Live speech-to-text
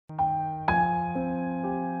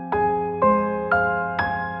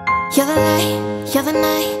You're the light, you're the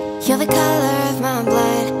night, you're the color of my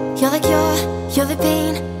blood. You're the cure, you're the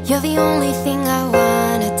pain, you're the only thing I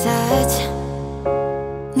wanna touch.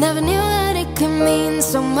 Never knew that it could mean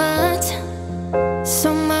so much,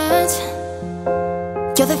 so much.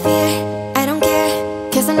 You're the fear, I don't care,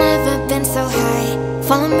 'cause I've never been so high.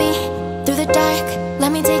 Follow me through the dark,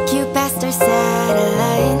 let me take you past our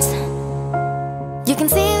satellites. You can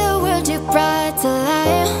see the world you brought to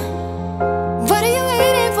life. What are you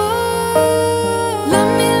waiting for?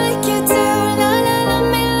 Love me like you do, la la, love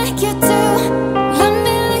me like you do. Love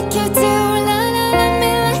me like you do, la la, love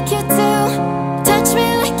me like you do. Touch me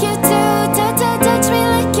like you do, touch me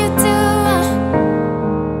like you do.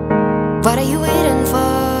 What are you waiting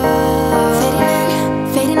for?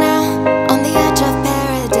 Fading out on the edge of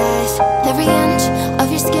paradise. Every inch of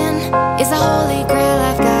your skin is a holy grail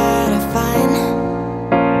I've gotta find.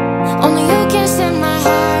 Only you can set my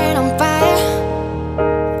heart on fire,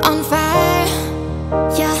 on fire.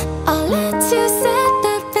 Yeah, I'll let you set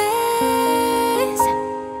the pace,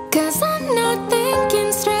 'cause I'm not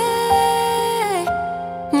thinking straight.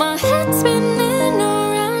 My head's spinning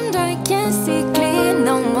around, I can't see clear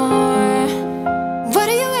no more. What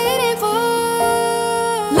are you waiting for?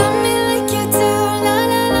 Love me like you do, la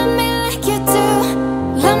la, love me like you do.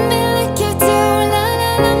 Love me like you do, la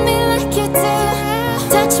la, love me like you do.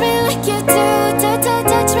 Touch me like you do,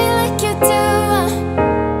 touch me like you do.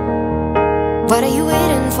 What are you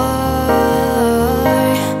waiting for?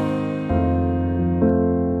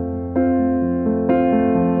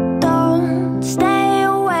 Don't stay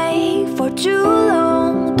awake for too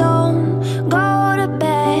long. Don't go to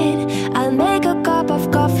bed. I'll make a cup of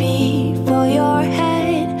coffee for your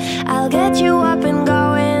head. I'll get you up and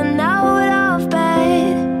going out of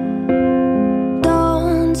bed.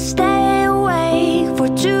 Don't stay awake for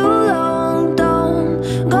too long. Don't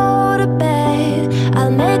go to bed.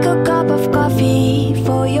 I'll make a cup of coffee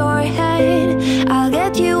for your head. I'll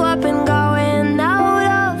get you up and going out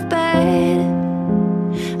of bed.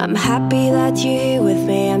 I'm happy that you're here with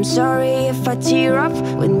me. I'm sorry if I tear up.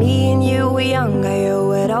 When me and you were younger, you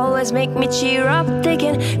would always make me cheer up.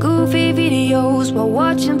 Taking goofy videos while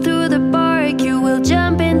watching through the park. You will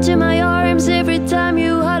jump into my arms every time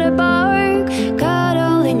you had a bark.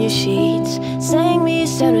 Cuddle in your sheets, sang me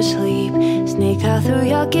sound asleep. Sneak out through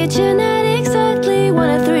your kitchen at exactly 1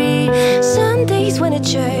 or 3. Sundays went to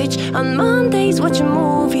church, on Mondays watch a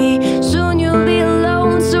movie. Soon you'll be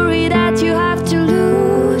alone, sorry that you have to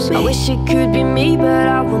lose me. I wish it could be me, but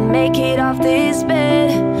I won't make it off this bed.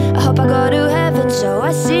 I hope I go to heaven so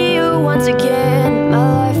I see you once again. My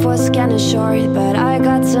life was kinda short, but I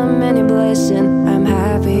got so many blessings. I'm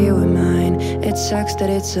happy with mine, it sucks that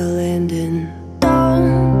it's all ending.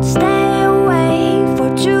 Don't stay awake for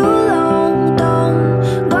too long.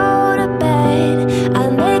 Don't go to bed.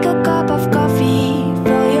 I'll make a cup of coffee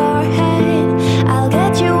for your head. I'll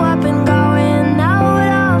get you up and going out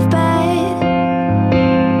of bed.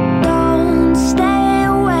 Don't stay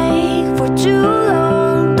awake for too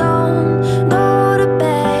long. Don't go to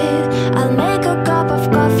bed. I'll make a cup of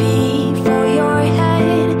coffee for your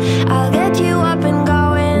head. I'll get you up and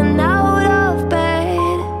going out of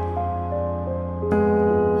bed.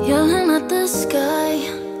 Yelling at the sky,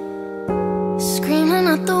 screaming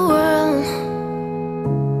at the world.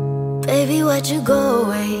 Baby, why'd you go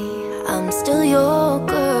away? I'm still your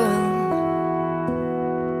girl.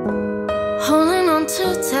 Holding on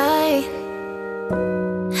too tight,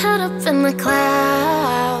 head up in the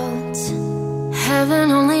clouds.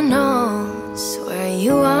 Heaven only knows where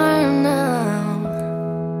you are now.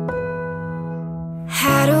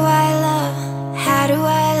 How do I love? How do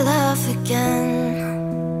I love again?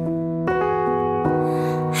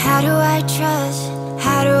 How do I trust?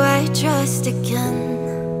 How do I trust again?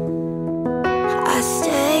 I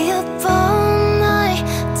stay up all night,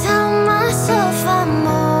 tell myself I'm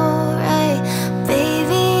alright.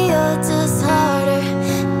 Baby, you're just harder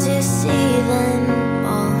to see than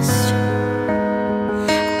most.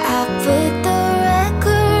 I put the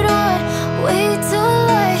record on, wait till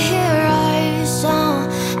I hear our song.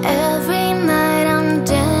 Every night I'm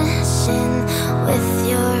dancing with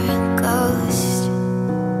your ghost.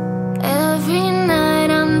 Every night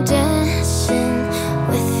I'm dancing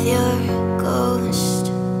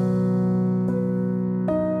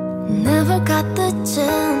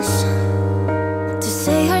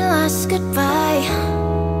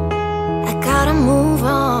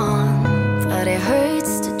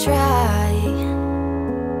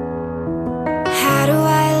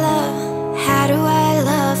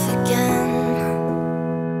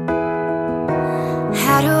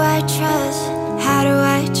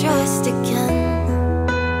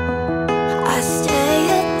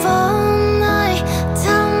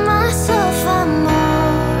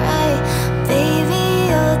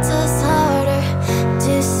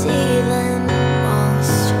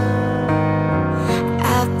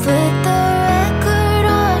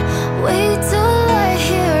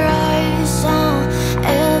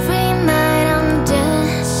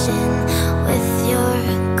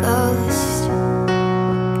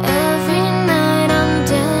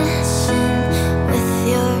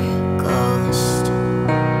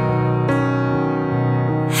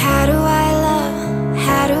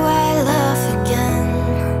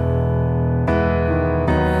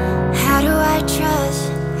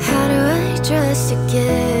us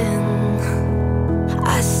again.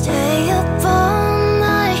 I stay up all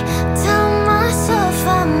night, tell myself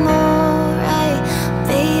I'm alright.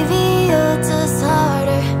 Baby, you're just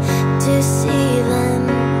harder to see than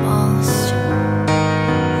most.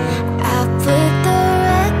 I put the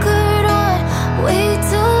record on, wait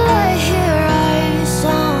till I hear our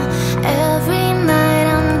song. Every night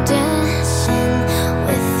I'm dancing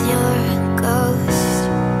with your ghost.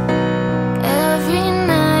 Every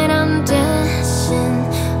night I'm dancing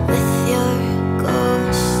with your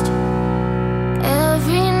ghost.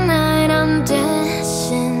 Every night I'm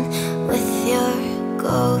dancing with your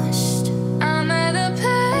ghost. I'm at a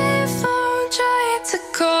payphone trying to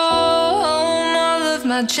call home. All of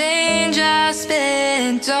my change I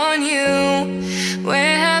spent on you.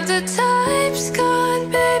 Where have the times gone,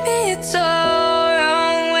 baby? It's all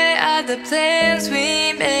wrong. Where are the plans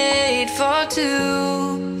we made for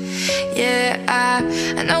two? Yeah,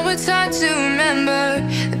 I know it's hard to remember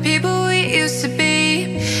the people we used to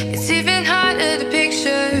be. It's even harder to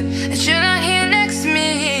picture that you're not here next to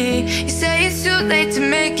me. You say it's too late to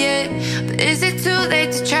make it, but is it too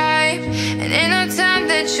late to try? And in our time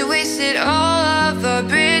that you wasted, all of our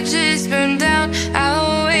bridges burned down.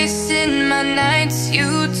 I wasted my nights,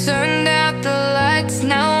 you turned out the lights.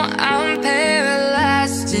 Now I'm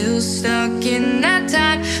paralyzed, still stuck in that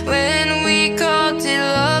time when we called it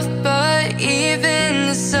love. But even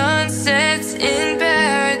the sun sets in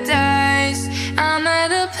paradise. I'm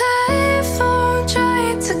at a payphone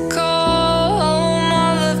trying to call home.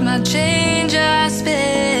 All of my change I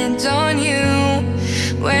spent on you.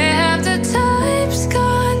 Where have the times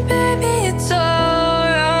gone, baby? It's all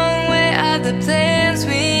wrong. Where are the plans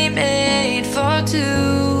we made for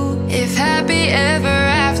two? If happy ever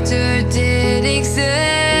after did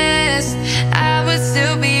exist, I would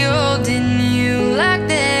still be holding you like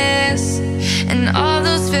this. And all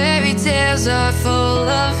those fairy tales are full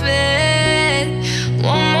of it.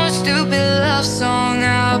 One more stupid love song,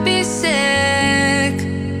 I'll be sick.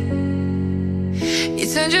 You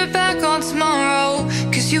turned your back on tomorrow,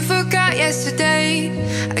 cause you forgot yesterday.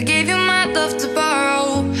 I gave you my love to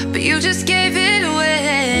borrow, but you just gave it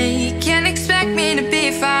away. You can't expect me to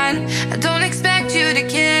be fine, I don't expect you to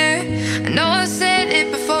care. I know I said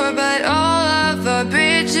it before, but all of our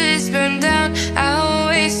bridges burned down. I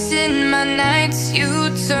wasted my nights, you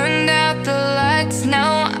turned out the lights.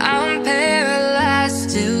 Now I'm paralyzed,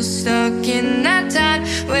 still stuck in that time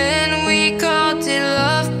when we called it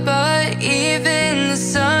love. But even the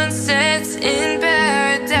sun sets in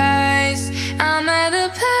paradise. I'm at a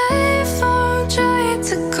payphone trying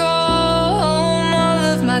to call home. All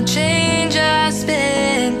of my change I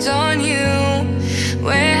spent on you.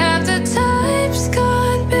 Where have the times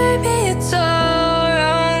gone, baby? It's all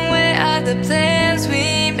wrong. Where are the plans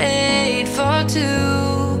we made for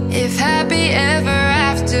two? If happy ever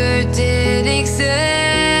after did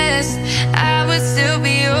exist, I would still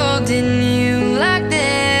be holding you like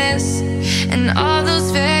this. And all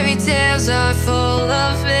those fairy tales are full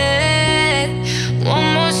of it.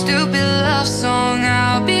 One more stupid love song,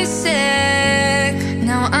 I'll be sick.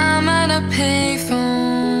 Now I'm at a payphone.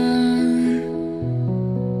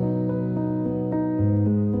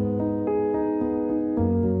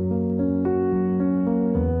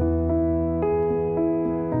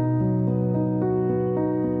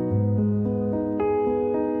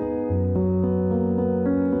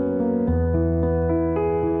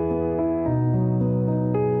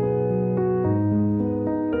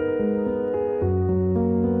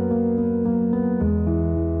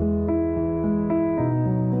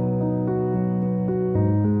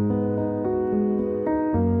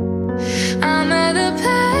 I'm at a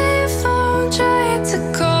payphone trying to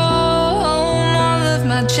call home. All of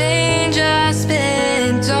my change I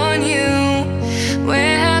spent on you.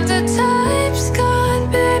 Where have the times gone,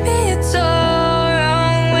 baby? It's all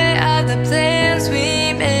wrong. Where are the plans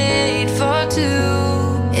we made for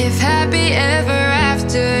two? If happy ever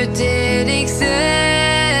after did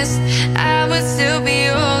exist, I would still be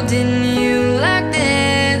holding you like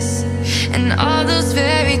this. And all those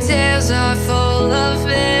fairy tales are full of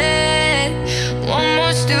it. One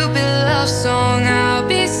more stupid love song, I'll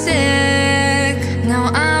be sick.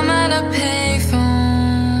 Now I'm at a payphone.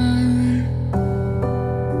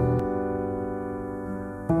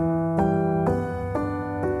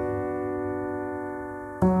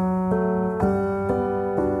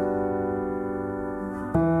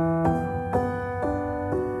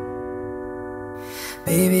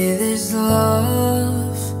 Baby, this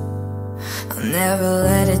love, I'll never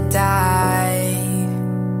let it die.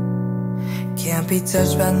 Can't be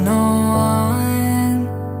touched by no one,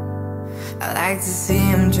 I like to see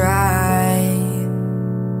him try.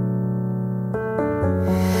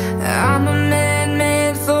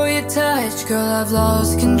 girl, I've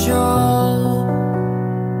lost control.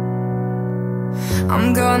 I'm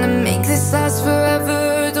gonna make this last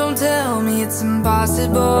forever. Don't tell me it's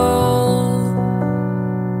impossible.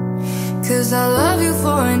 'Cause I love you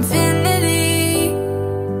for infinity.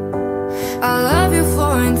 I love you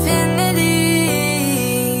for infinity.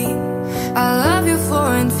 I love you for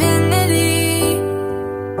infinity.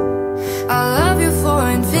 I love you for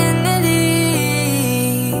infinity.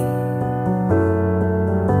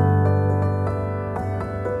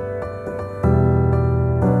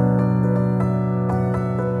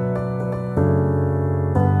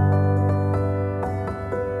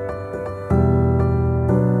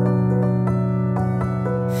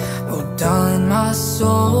 Oh, darling, my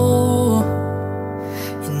soul,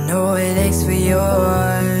 you know it aches for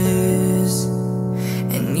yours,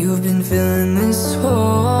 and you've been filling this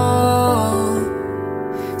hole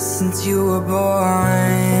since you were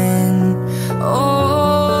born.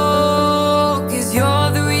 Oh, 'cause you're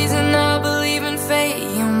the reason I believe in fate.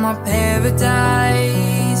 You're my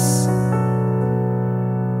paradise,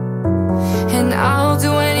 and I'll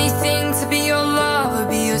do anything to be your lover,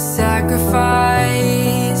 be your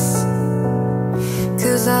sacrifice.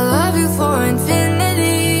 'Cause I love you for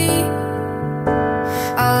infinity.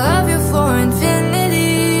 I love you for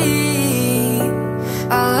infinity.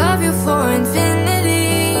 I love you for infinity.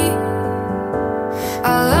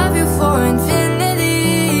 I love you for infinity.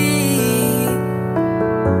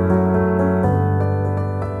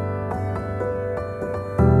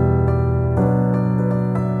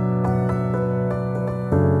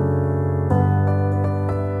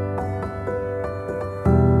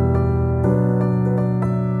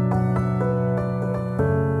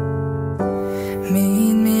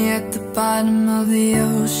 Meet me at the bottom of the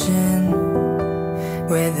ocean,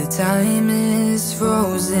 where the time is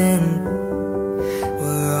frozen,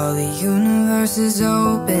 where all the universe is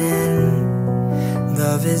open.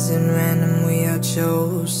 Love isn't random, we are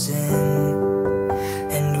chosen,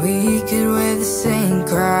 and we could wear the same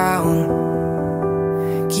crown.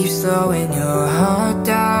 Keep slowing your heart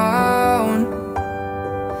down.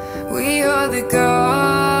 We are the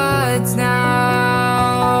gods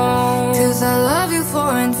now. 'Cause I love you for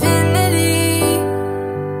infinity.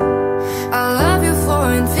 I love you for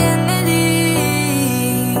infinity.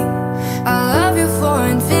 I love you for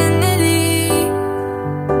infinity.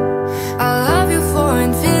 I love you for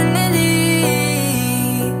infinity.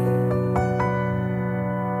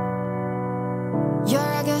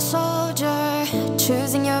 You're a good soldier,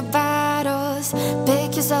 choosing your battles. Pick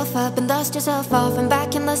yourself up and dust yourself off and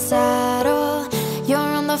back in the saddle.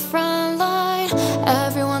 You're on the front line,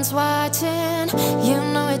 everyone's watching. You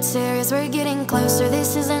know it's serious, we're getting closer,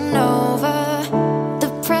 this isn't over.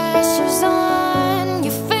 The pressure's on,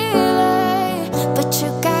 you feel it, but you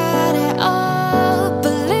got it all,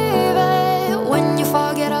 believe it. When you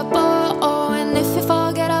forget up, oh, and if you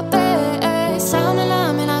forget up,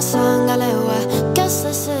 Samina, mina, sangalewa. Guess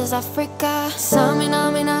this is Africa. Samina,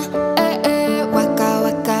 mina, waka,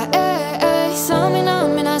 waka, Samina,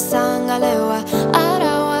 mina, sangalewa.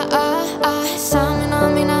 Arawa, Samina,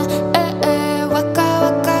 mina, waka,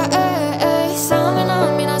 waka, Samina,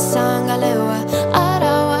 mina, sangalewa.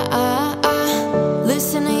 Arawa,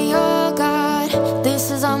 listen to your God,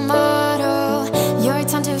 this is our motto. Your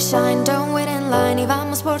time to shine, don't wait in line, y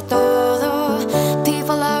vamos por todo.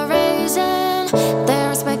 People are raising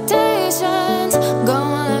their expectations. Go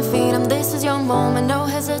on and feed them, this is your moment, no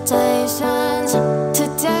hesitations.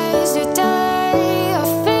 Today's your day, I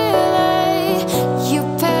feel it. You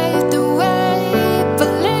paved the way,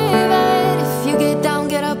 believe it. If you get down,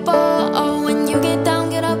 get up, oh, when you get down,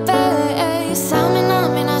 get up, Samina,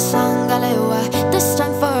 mina, sangalewa. This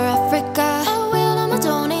time for Africa. I will, I'm a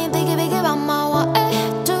Tony, biggie, biggie, bama, wa,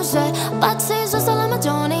 to say. Batsy, so salam, a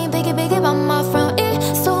Tony, biggie, biggie, bama, from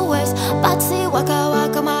east to west. Batsy, waka,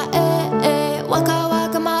 waka, ma, waka,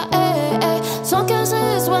 waka, ma, Son que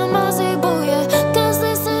c'est soit ma zibouye, 'cause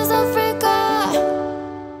this is Africa.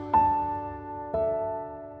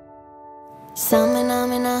 Samina,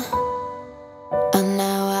 mina,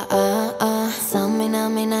 anawa, Samina,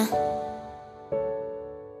 mina,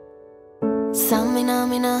 Samina,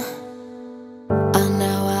 mina,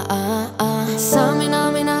 anawa,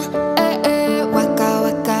 Samina, mina, waka,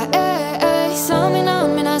 waka, Samina,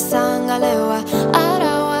 mina, sangalewa.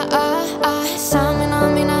 Arawa, Samina,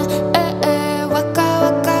 mina, waka,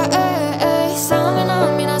 waka, Samina,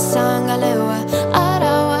 mina, sangalewa.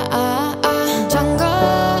 Arawa, jungle,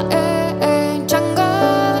 jungle,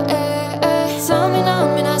 Samina,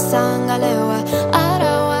 mina, sangalewa.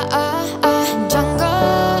 Arawa, jungle,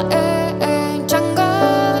 jungle,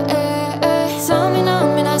 Samina,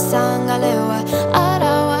 mina, sangalewa.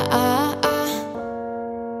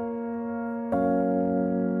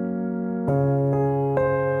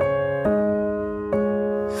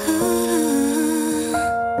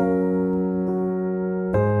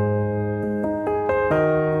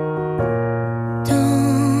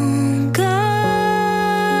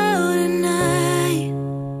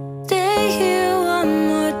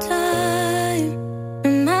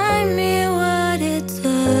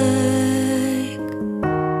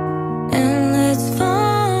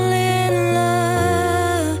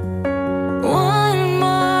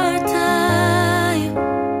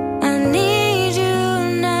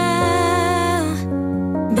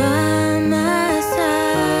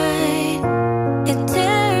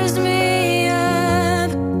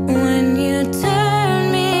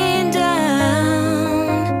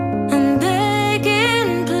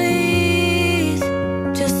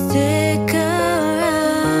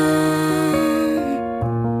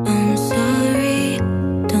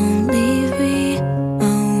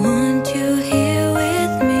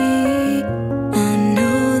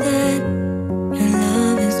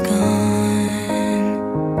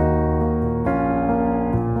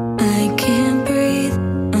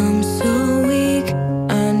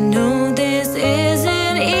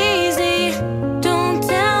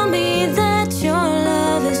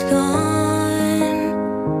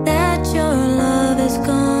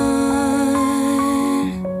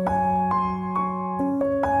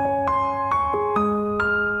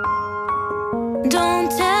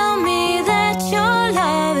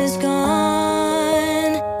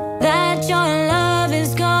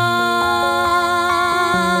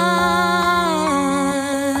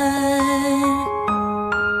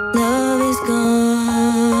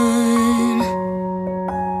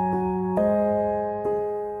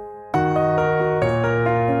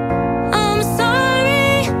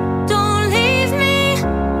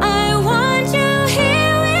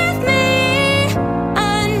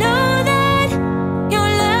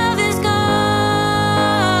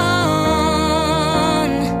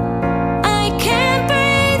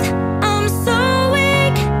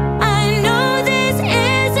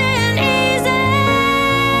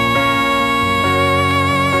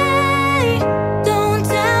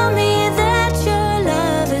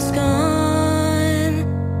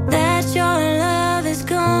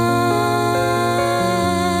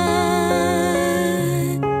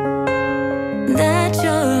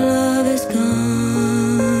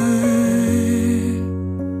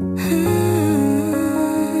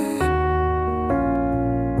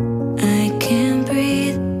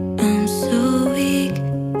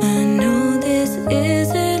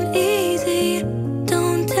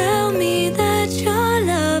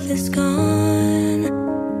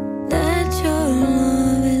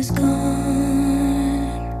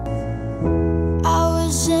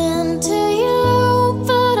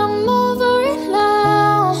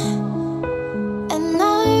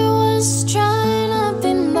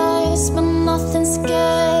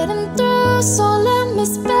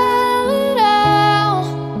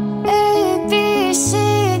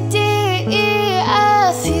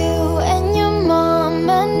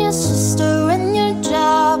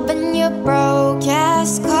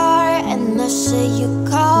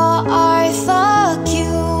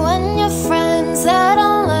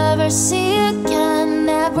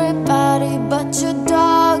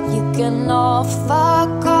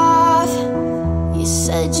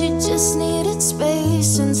 just needed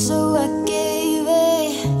space, and so I gave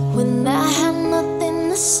it. When I had nothing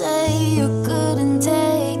to say, you couldn't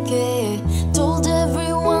take it. Told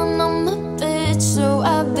everyone I'm a bitch, so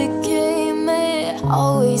I became it.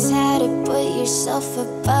 Always had to put yourself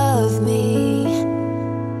above me.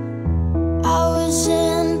 I was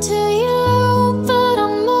into you, but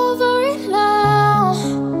I'm over it now.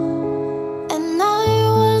 And I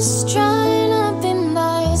was trying to be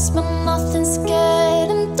nice, but nothing's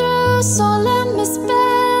getting through, so let me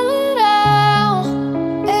spell it out.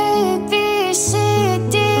 A, B, C,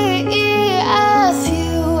 D, E, F,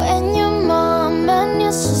 you and your mom and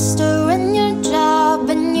your sister and your job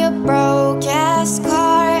and your broke ass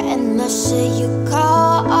car and the shit you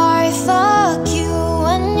call art. Fuck you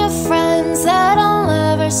and your friends that I'll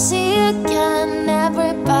never see again.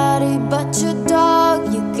 Everybody but your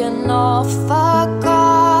dog, you can all fuck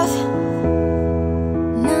off.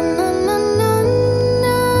 Na na na na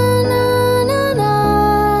na na na na.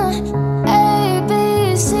 A, B,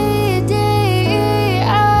 C, D, E,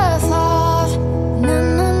 F, off. Na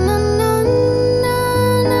na na na na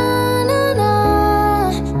na na na.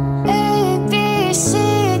 A, B, C,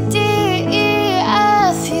 D, E,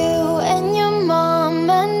 F, you and your mom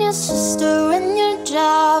and your sister and your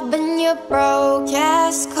job and your broke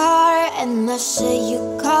ass car and the shit you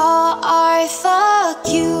call art. Fuck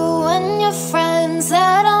you and your friends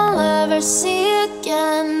that I'll never see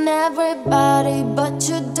again. Everybody but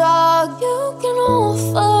your dog, you can all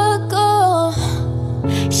fuck off.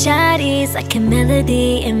 Shawty's like a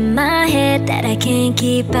melody in my head that I can't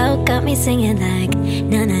keep out. Got me singing like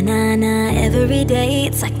na na na na every day.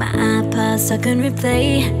 It's like my iPod stuck on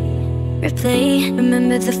replay.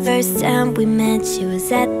 Remember the first time we met? You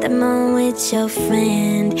was at the mall with your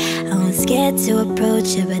friend. I was scared to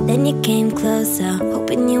approach you, but then you came closer,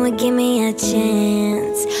 hoping you would give me a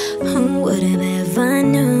chance. Who would have ever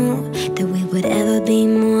knew that we would ever be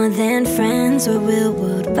more than friends? We're real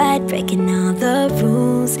worldwide, breaking all the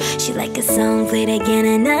rules. She like a song played again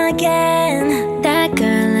and again. That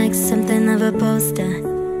girl likes something of a poster.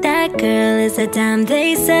 That girl is a dime,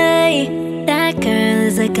 they say. That girl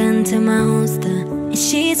is a gun to my holster, and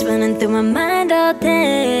she's running through my mind all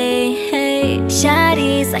day. Hey,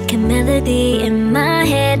 Shawty's like a melody in my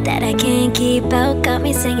head that I can't keep out. Got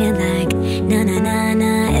me singing like na na na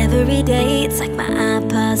na every day. It's like my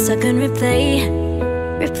iPod stuck on replay.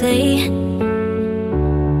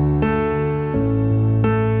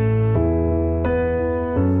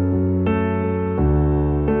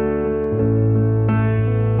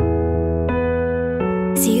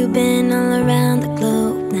 See, you've been all around the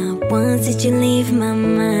globe. Not once did you leave my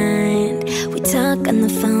mind. We talk on the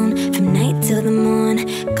phone from night till the morn.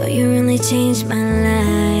 Girl, you really changed my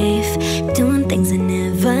life, doing things I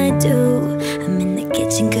never do. I'm in the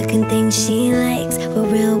kitchen cooking things she likes. We're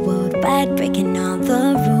real worldwide, breaking all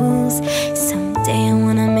the rules. Someday I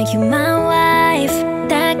wanna make you my wife.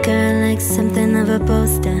 That girl likes something of a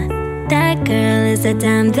poster. That girl is a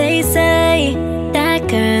dime, they say. That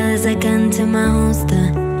girl is a gun to my holster,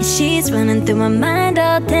 and she's running through my mind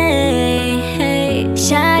all day. Hey,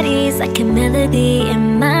 Shawty's like a melody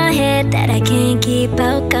in my head that I can't keep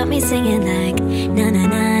out. Got me singing like na na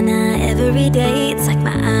na na every day. It's like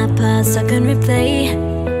my iPod stuck on replay.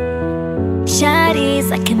 Shawty's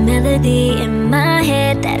like a melody in my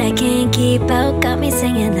head that I can't keep out. Got me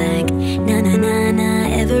singing like na na na na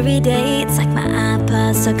every day. It's like my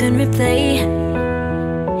iPod stuck on replay.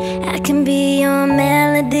 I can be your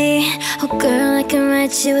melody. Oh girl, I can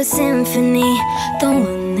write you a symphony, the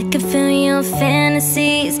one that can fill your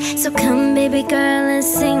fantasies. So come baby girl, let's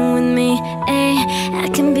sing with me. Ay, I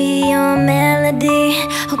can be your melody.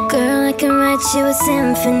 Oh girl, I can write you a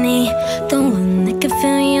symphony, the one that can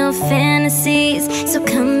fill your fantasies. So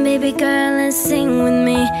come baby girl, let's sing with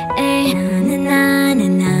me. Ay, na na na na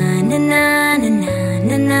na na na na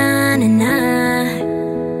na na na na na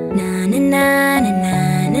na na na.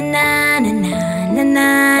 Na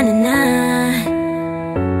na na na.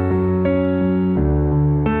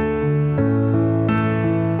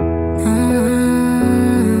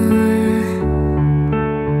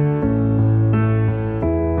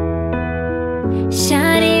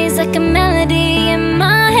 Shawty's like a melody in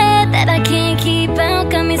my head that I can't keep out.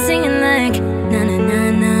 Got me singing like na na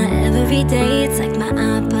na na every day. It's like my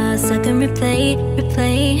iPod stuck on replay.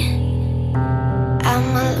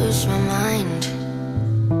 I'ma lose my mind,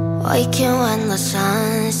 waking when the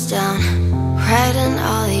sun's down, riding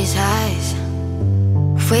all these highs,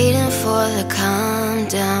 waiting for the calm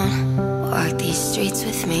down. Walk these streets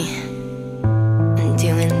with me and do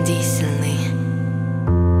indecently.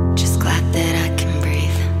 Just glad that I can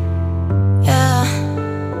breathe. Yeah,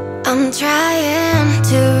 I'm trying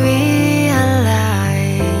to read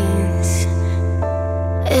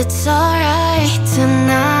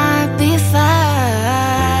not be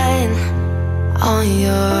fine on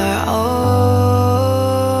your own.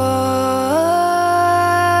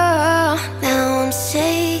 Now I'm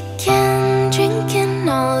shaking, drinking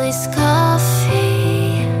all this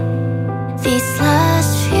coffee. These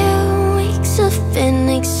last few weeks have been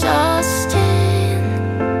exhausting.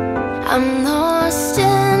 I'm lost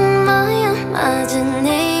in my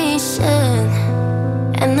imagination,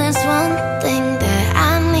 and there's one thing that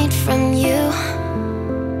I need from you.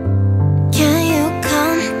 Can you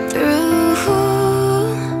come through?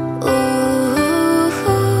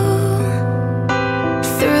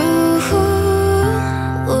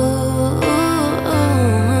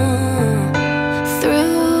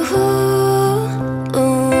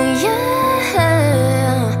 Yeah.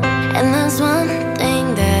 And there's one thing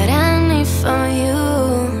that I need from you.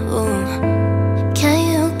 Can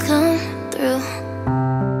you come through?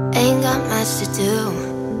 Ain't got much to do.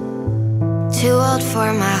 Too old for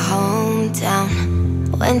my hometown.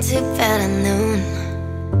 Went to bed at noon.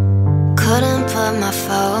 Couldn't put my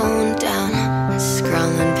phone down.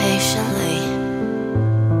 Scrolling patiently.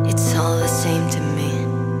 It's all the same to me.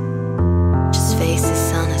 Just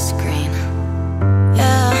faces on a screen.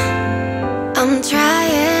 Yeah, I'm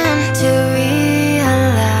trying to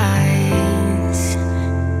realize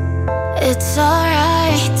it's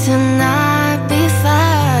alright to not be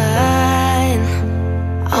fine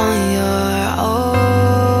on your own.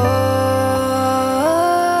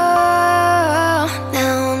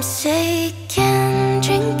 Now I'm shaking,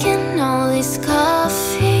 drinking all this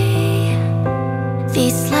coffee.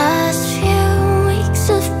 These last few weeks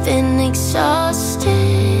have been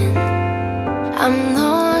exhausting. I'm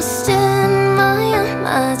lost in my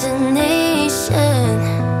imagination,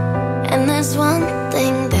 and there's one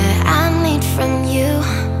thing that I need from you.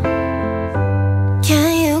 Can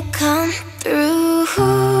you come through?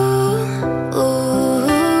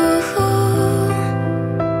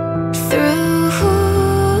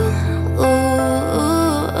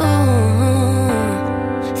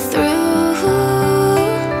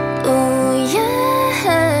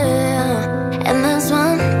 Yeah. And there's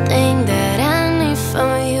one thing that I need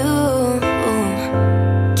from you.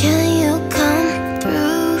 Can you come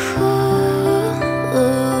through?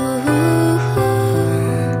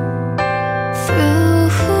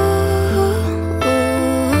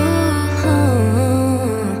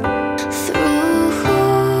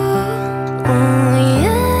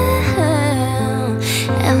 Yeah.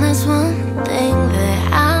 And there's one thing that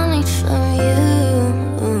I need from you.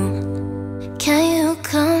 Can you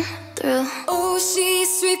come through? Oh, she's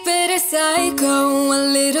sweet but a psycho, a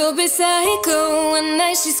little bit psycho. One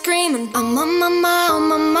night she's screaming, I'm on my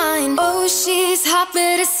mind. Oh, she's hot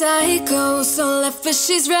but a psycho, so left but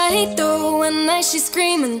she's right though. One night she's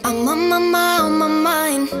screaming, I'm on my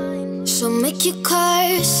mind. She'll make you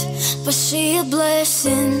curse, but she a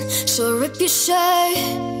blessing. She'll rip your shirt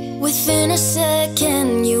within a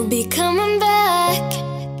second. You'll be coming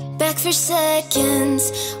back for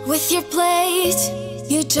seconds with your plate.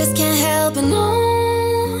 You just can't help it, no.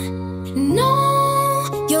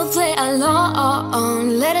 You'll play along,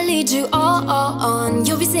 let her lead you on.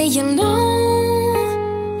 You'll be saying no,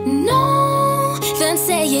 then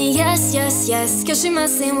saying yes, cause she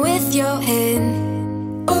messing with your head.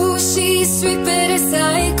 Oh, she's sweet but a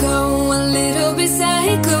psycho, a little bit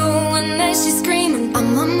psycho. One night she's screaming,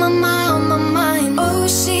 I'm on my mind. Oh,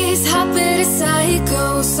 she's hot but a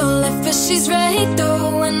psycho, so left but she's right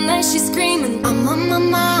though. One night she's screaming, I'm on my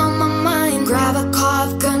mind. Grab a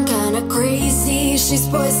cough gun, kinda crazy. She's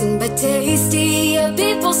poison but tasty. Yeah,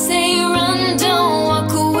 people say run, don't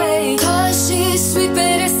walk away. Cause she's sweet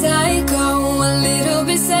but a psycho, a little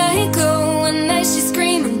bit psycho. One night she's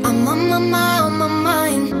screaming, I'm on my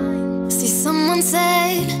mind. See, someone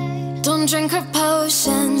said, don't drink her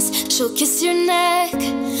potions. She'll kiss your neck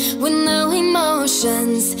with no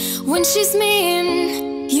emotions. When she's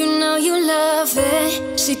mean, you know you love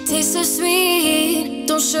it. She tastes so sweet,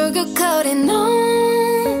 don't sugarcoat it, no.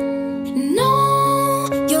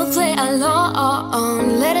 You'll play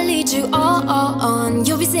along, let her lead you on.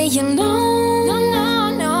 You'll be saying no,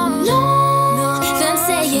 then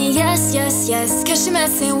saying yes, cause she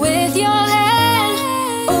messing with your head.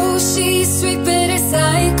 Oh, she's sweet but a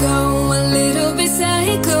psycho, a little bit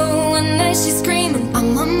psycho. One night she's screaming,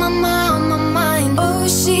 I'm on my mind. Oh,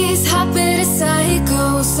 she's hot but a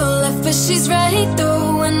psycho, so left but she's right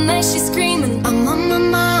though. One night she's screaming, I'm on my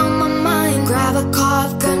mind. Grab a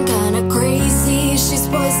cough gun, kinda crazy. She's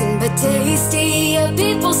poison but tasty. Yeah,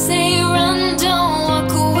 people say run, don't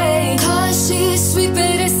walk away. Cause she's sweet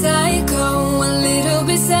but a psycho, a little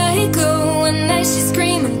bit psycho. One night she's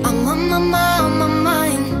screaming, I'm on my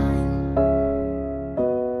mind.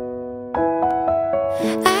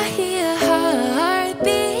 I hear her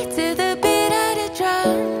heartbeat to the beat of the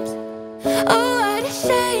drums. Oh, what a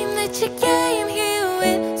shame that you came here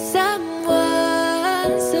with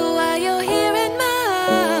someone. So while you're here in my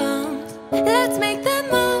arms, let's make the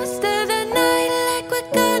most of the night like we're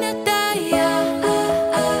gonna die young.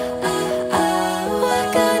 We're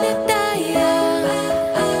gonna die young.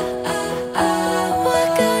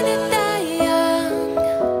 We're gonna die young.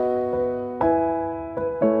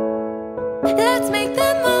 Let's make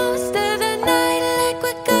the most of the night like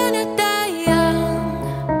we're gonna die young.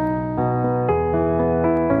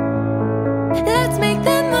 Let's make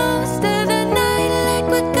the most of the night like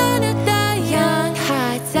we're gonna die young.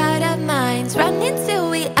 Hearts out of minds, running till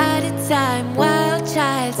we out of time. Wild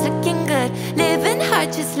child, looking good, living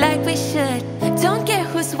hard just like we should. Don't care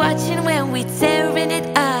who's watching when we tearing it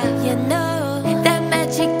up. You know that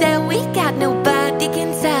magic that we got, nobody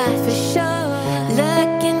can touch for sure.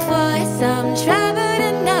 Looking for some trouble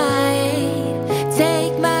tonight.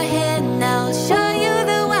 Take my hand, I'll show you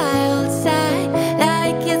the wild side.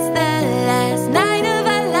 Like it's the last night of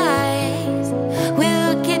our lives.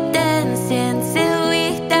 We'll keep dancing till we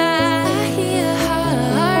die. I hear her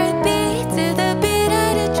heartbeat to the beat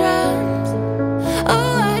of the drums.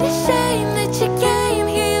 Oh, what a shame that you came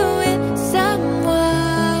here with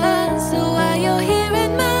someone. So while you're here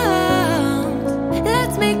in my arms,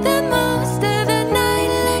 let's make the most of the night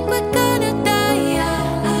like we're gonna die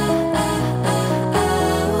young.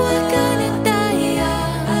 We're gonna die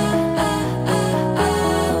young.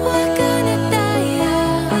 We're gonna die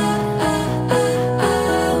young.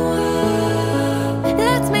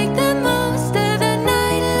 Let's make the most of the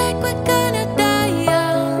night like we're gonna die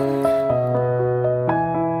young.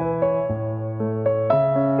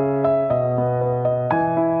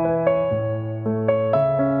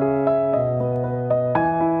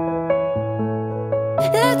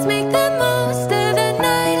 Let's make the most of the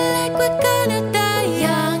night like we're gonna die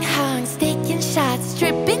young. Hunks taking shots,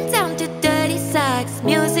 stripping down to dirty socks.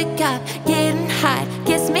 Music up, getting hot.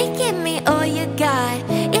 Kiss me, give me all you got.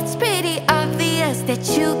 It's pretty obvious that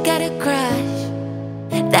you got a crush.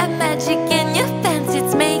 That magic in your pants,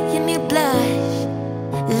 it's making me blush.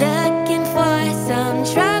 Looking for some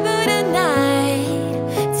trouble tonight.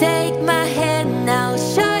 Take my hand, I'll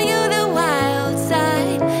show you the wild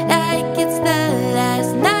side. Like it's the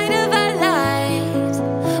last night of our lives.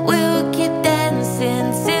 We'll keep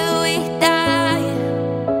dancing till we die.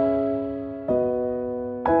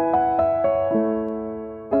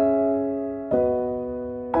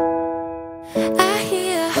 I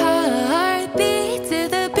hear her heartbeat to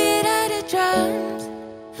the beat of the drums.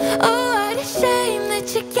 Oh, what a shame that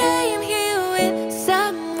you came here with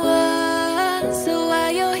someone. So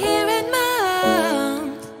while you're here in my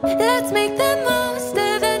arms, let's make the most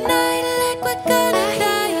of the night like we're gonna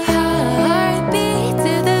die. Her heartbeat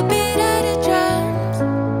to the beat of the drums.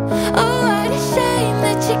 Oh, what a shame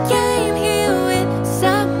that you came here with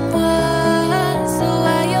someone. So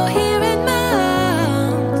while you're here in my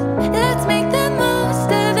arms, let's make the most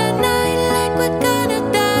of the night like we're gonna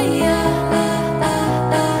die young.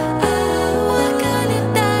 We're gonna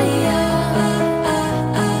die young.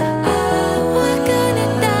 We're gonna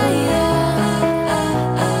die young.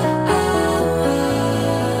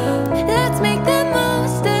 Let's make the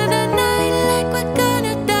most of the night like we're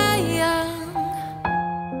gonna die young.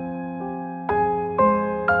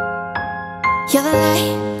 You're the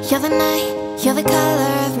light, you're the night, you're the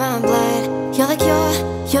color of my blood. You're the cure,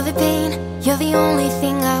 you're the pain, you're the only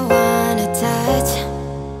thing I wanna touch.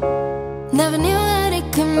 Never knew that it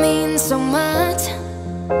could mean so much,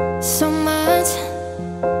 so much.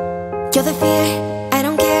 You're the fear, I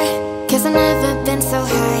don't care, 'cause I've never been so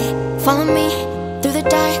high. Follow me through the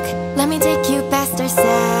dark, let me take you past our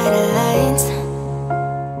satellites.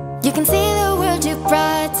 You can see the world you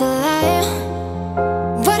brought to life.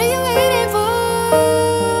 What are you waiting for?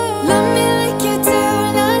 Love me like you do,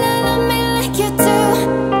 la la, love me like you do.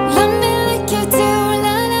 Love me like you do,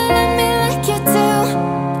 la la, love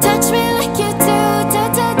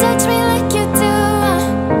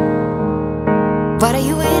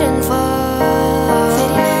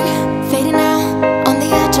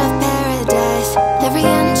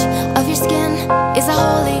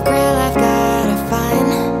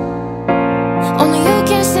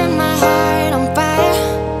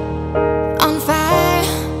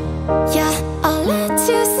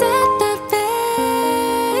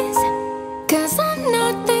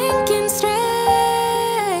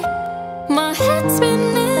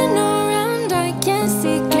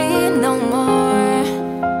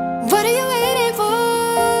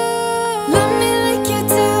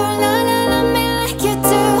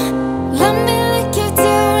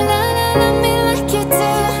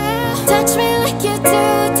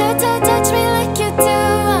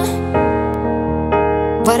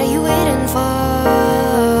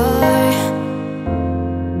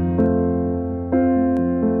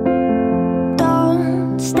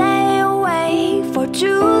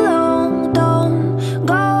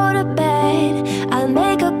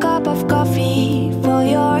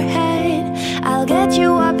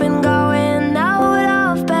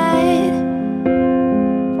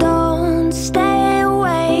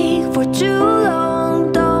too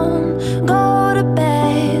long. Don't go to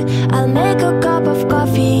bed. I'll make a cup of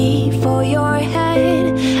coffee for your head.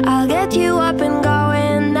 I'll get you up and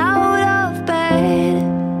going out of bed.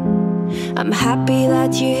 I'm happy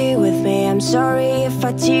that you're here with me. I'm sorry if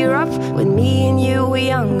I tear up. When me and you were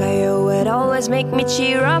younger, you would always make me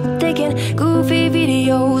cheer up. Taking goofy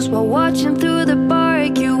videos while watching through the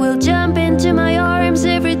park. You will jump into my arms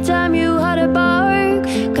every time you had a bark.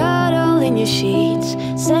 Cuddle in your sheets,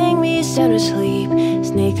 sang me sound asleep.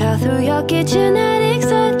 Sneak out through your kitchen at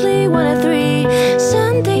exactly 1 or 3.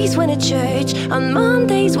 Sundays went to church, on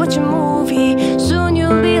Mondays watch a movie. Soon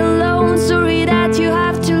you'll be alone, sorry that you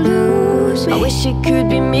have to lose me. I wish it could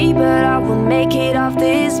be me, but I won't make it off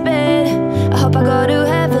this bed. I hope I go to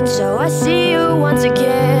heaven so I see you once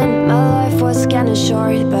again. My life was kinda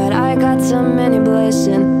short, but I got so many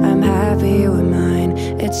blessings. I'm happy with mine,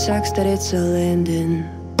 it sucks that it's all ending.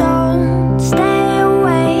 Don't stay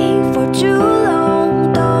away for too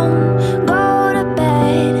long. Don't go to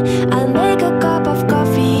bed. I'll make a cup of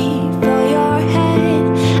coffee for your head.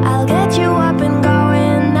 I'll get you up and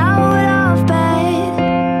going out of bed.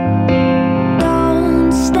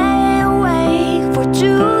 Don't stay awake for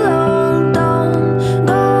too long. Don't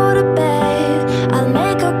go to bed. I'll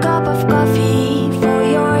make a cup of coffee for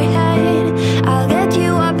your head. I'll get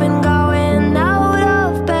you up and going out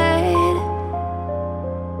of bed.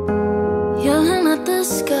 Yelling at the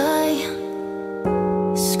sky,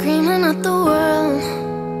 screaming at the world.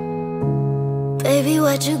 Baby,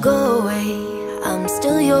 why'd you go away? I'm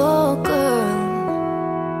still your girl.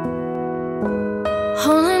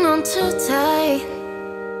 Holding on too tight,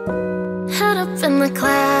 head up in the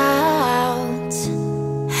clouds.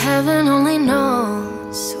 Heaven only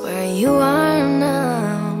knows where you are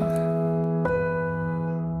now.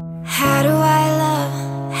 How do I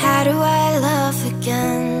love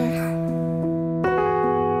again?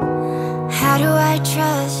 How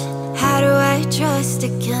do I trust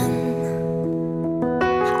again?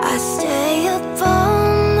 I stay up all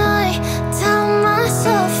night, tell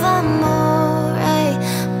myself I'm alright.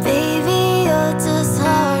 Baby, you're just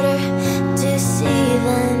harder to see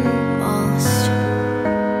than most.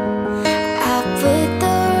 I put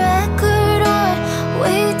the record on,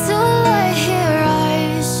 wait till I hear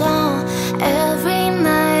our song. Every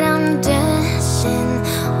night I'm dancing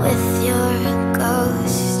with your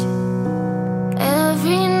ghost.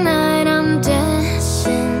 Every night I'm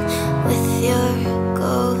dancing with your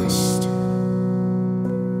ghost.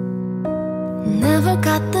 Never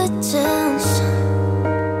got the chance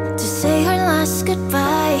to say her last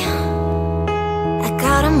goodbye. I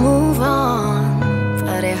gotta move on,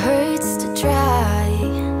 but it hurts to try.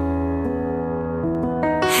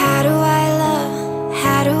 How do I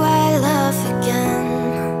love again?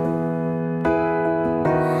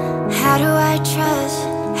 How do I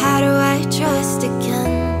trust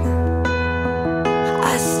again?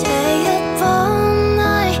 I stay up all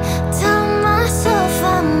night, tell myself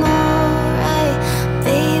I'm alright.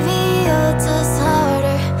 Baby, you're just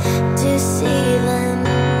harder to see than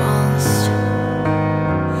most.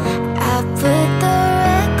 I put the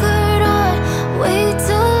record on, wait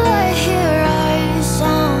till I hear our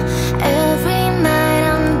song. Every night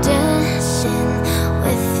I'm dancing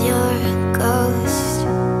with your ghost.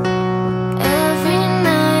 Every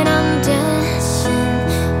night I'm dancing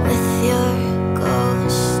with your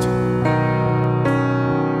ghost.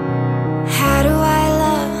 How do I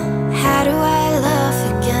love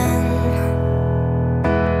again?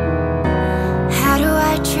 How do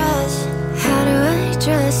I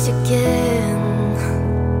trust again?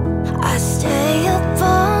 I stay up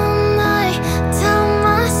all night, tell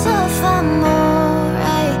myself I'm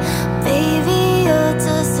alright. Baby, you're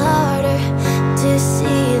just harder to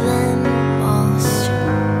see than most.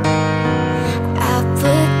 I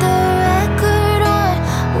put the record on,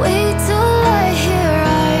 wait till I hear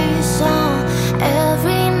our song.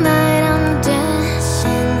 Every night I'm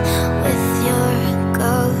dancing with your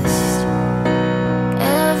ghost.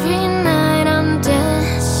 Every night I'm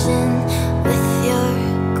dancing with your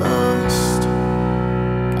ghost.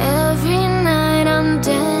 Every night I'm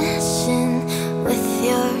dancing with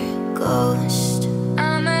your ghost.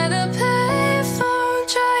 I'm at a payphone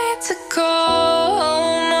trying to call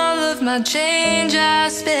home. All of my change I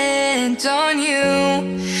spent on you.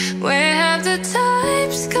 Where have the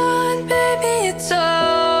times gone, baby? It's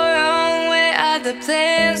all wrong. Where are the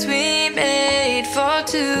plans we made for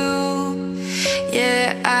two?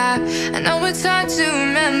 Yeah, I know it's hard to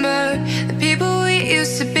remember the people we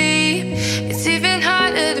used to be. It's even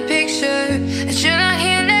harder to picture that you're not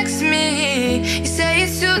here next to me. You say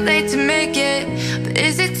it's too late to make it, but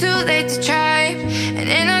is it too late to try? And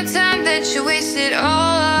in our time that you wasted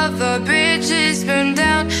all of our breath. bridges burned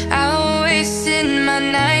down. I wasted my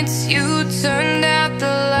nights. You turned out the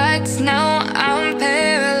lights. Now I'm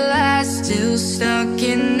paralyzed, still stuck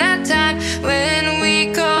in that time when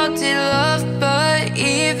we called it love. But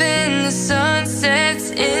even the sun sets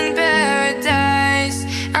in paradise.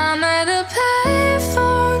 I'm at a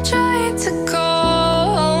payphone trying to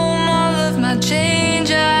call home. All of my change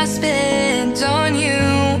I spent on you.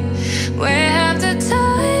 Where have the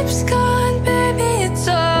times gone, baby? It's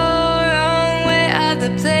all wrong. Where are the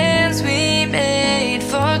plans we made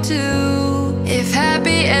for two? If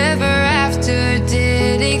happy ever after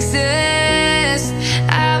did exist,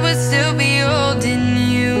 I would still be holding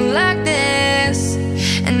you like this.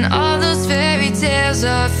 And all those fairy tales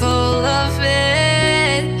are full of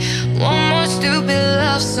it. One more stupid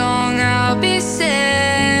love song, I'll be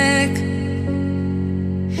sick.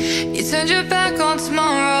 You turned your back on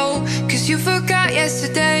tomorrow, cause you forgot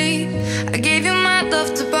yesterday. I gave you my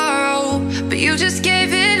love to borrow, but you just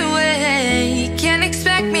gave it away. You can't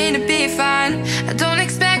expect me to be fine, I don't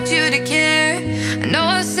expect you to care. I know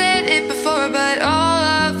I said it before, but all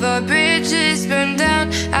of our bridges burned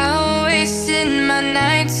down. I wasted my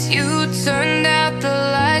nights. You turned out the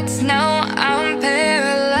lights. Now I'm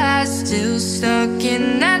paralyzed, still stuck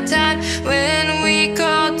in that time when we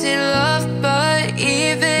called it love. But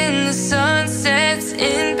even the sun sets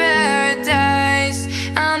in paradise.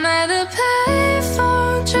 I'm at a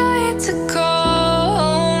payphone trying to call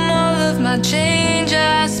home. All of my change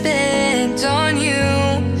I spent on you.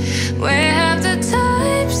 Where have the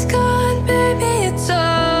times gone, baby? It's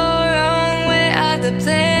all wrong. Where are the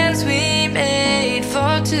plans we made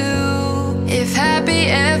for two? If happy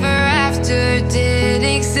ever after did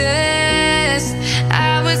exist,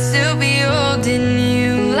 I would still be holding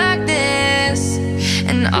you like this.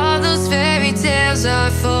 And all those fairy tales are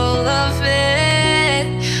full of it.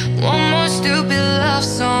 One more stupid love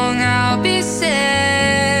song, I'll be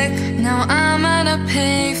sick. Now I'm at a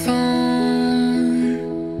payphone.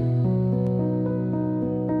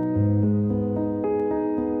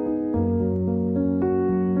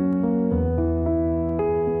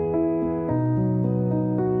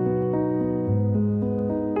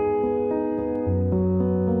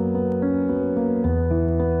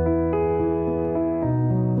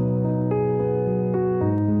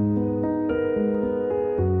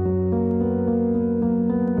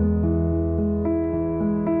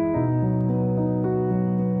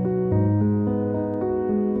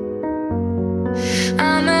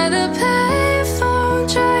 I'm at a payphone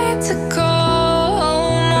trying to call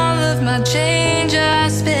home. All of my change I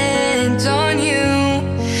spent on you.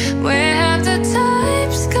 Where have the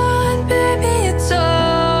times gone, baby? It's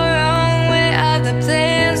all wrong. Where are the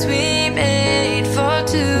plans we made for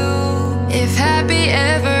two? If happy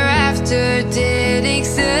ever after did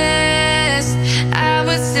exist, I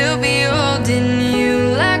would still be holding you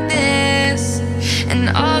like this. And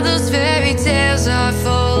all those fairy tales are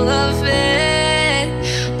full of it.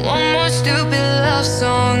 One more stupid love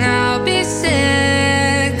song, I'll be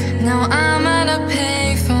sick. Now I'm at a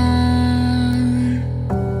payphone.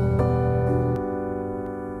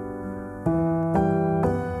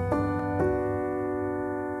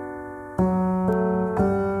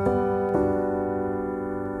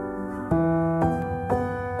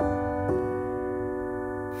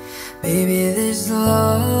 Baby, this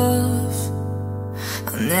love,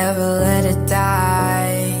 I'll never let it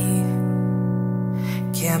die.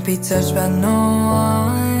 Can't be touched by no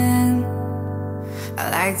one. I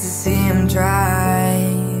like to see him try.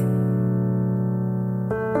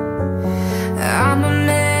 I'm a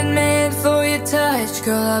man made for your touch,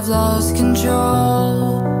 girl, I've lost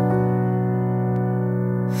control.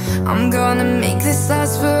 I'm gonna make this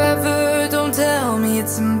last forever. Don't tell me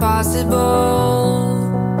it's impossible.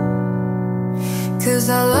 Cause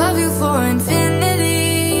I love you for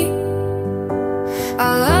infinity.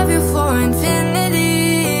 I love you for infinity.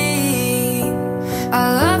 I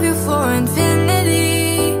love you for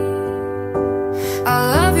infinity. I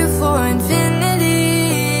love you for infinity.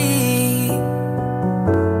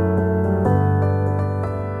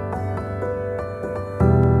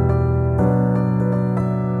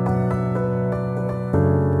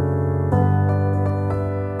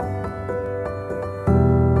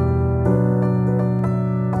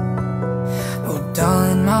 Oh,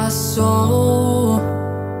 darling, my soul,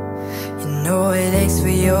 you know it aches for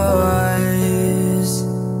yours.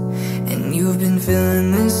 And you've been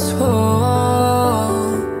filling this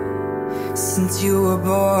hole since you were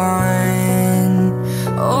born.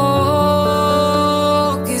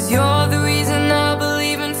 Oh, cause you're the reason I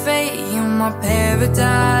believe in fate. You're my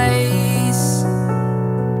paradise.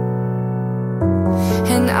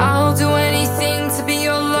 And I'll do anything to be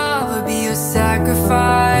your lover, be your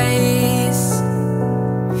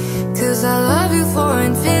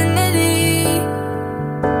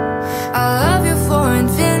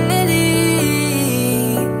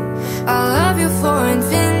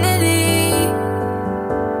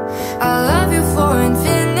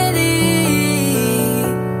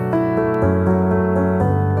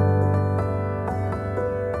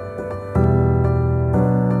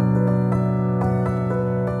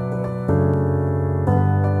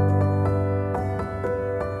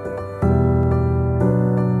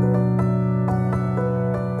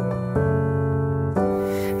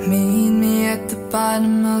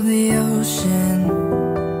of the ocean,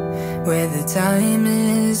 where the time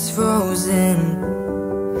is frozen,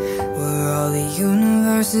 where all the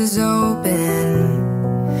universe is open.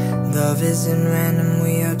 Love isn't random,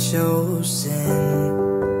 we are chosen.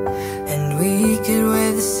 And we could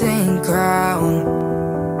wear the same crown,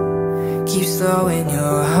 keep slowing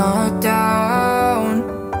your heart down.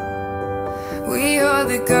 We are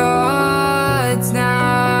the gods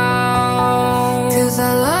now. 'Cause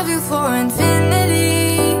I love you for infinity,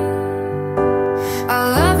 I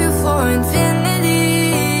love you for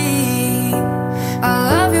infinity, I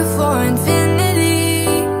love you for infinity,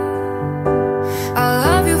 I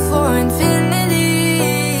love you for infinity.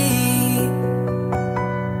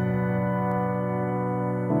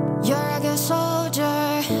 You're a good soldier,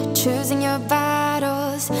 choosing your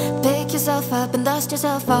battles. Pick yourself up and dust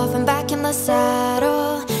yourself off and back in the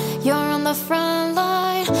saddle. You're on the front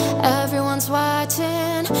line, everyone's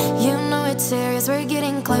watching. You know it's serious, we're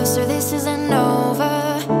getting closer, this isn't over.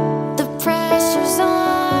 The pressure's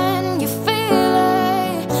on, you feel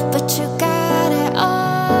it, but you got it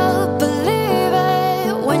all, believe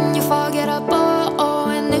it. When you fall, get up, oh, oh,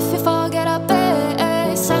 and if you fall, get up, eh,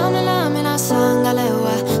 eh. Samina, mina,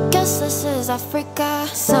 sangalewa, guess this is Africa.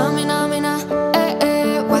 Samina, mina, eh,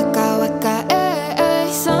 eh, waka, waka, eh, eh.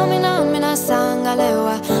 Samina, mina,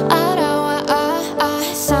 sangalewa, arawa, ah, ah.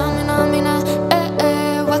 Samina, mina, eh,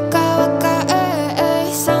 eh, waka, waka, eh, eh.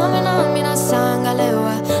 Samina, mina,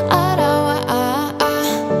 sangalewa, arawa, ah, ah.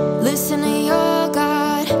 Listen to your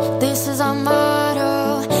God, this is our motto.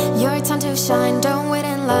 Your time to shine, don't wait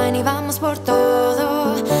in line, y vamos por todo.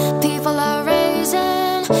 People are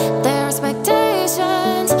raising their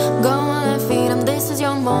expectations. Go on and feed them, this is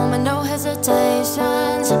your moment, no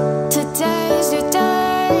hesitations. Today's your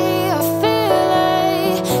day, I feel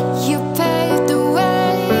it. You paved the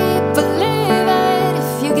way, believe it. If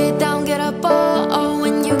you get down, get up, oh, oh.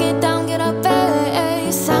 When you get down, get up, eh,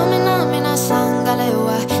 eh. Samina, mina,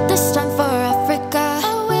 sangalewa, this time for Africa. I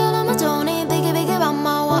will, I'm a Tony, biggie, biggie,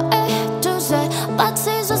 mama, what, eh, to say.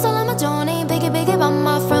 Batsy, so I'm a Tony, biggie, biggie,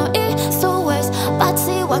 mama, from east to west.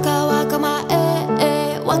 Batsy, waka, waka, my, eh,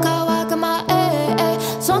 eh, waka, waka, my, eh, eh.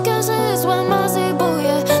 So can say it's when my say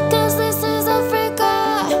booyah, 'cause this is Africa.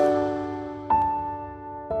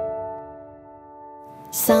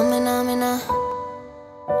 Samina, mina,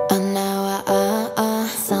 anawa, ah, ah.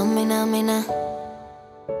 Samina, mina,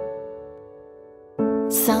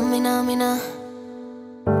 samina, mina,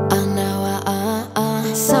 anawa, ah, ah.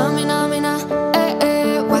 Samina, mina, eh,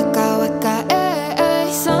 eh, waka, waka, eh, eh.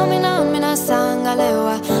 Samina, mina,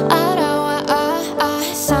 sangalewa, arawa, ah, ah.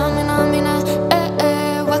 Samina, mina, eh,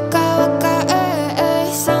 eh, waka, waka, eh, eh.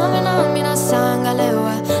 Samina, mina,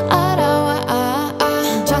 sangalewa, arawa, ah, ah.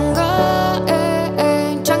 Jungle, eh, eh,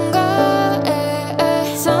 jungle, eh, eh.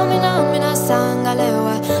 Samina, mina,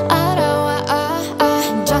 sangalewa, arawa, ah, ah.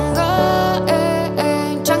 Jungle, eh, eh,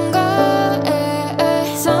 jungle, eh, eh.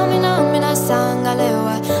 Samina, mina,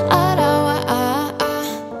 sangalewa, arawa, ah, ah.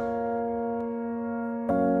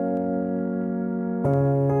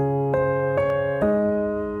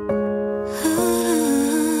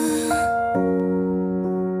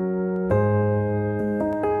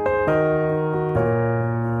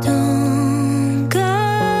 Don't go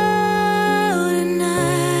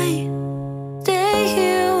tonight. Stay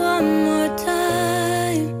here one more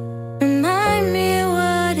time. Remind me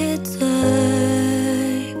what it's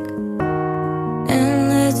like. And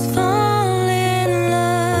let's fall in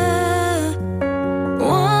love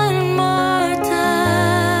one more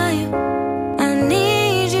time. I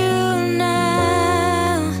need you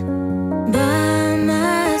now by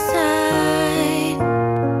my side.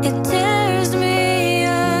 It tears me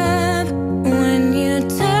up when you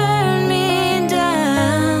turn me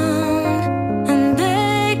down. I'm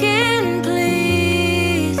begging,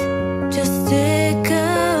 please, just stick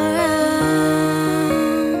around.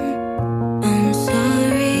 I'm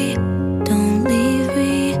sorry, don't leave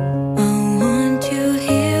me. I want you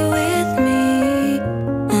here with me.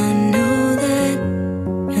 I know that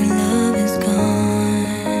your love is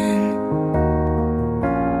gone.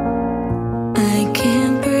 I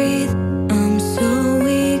can't breathe, I'm so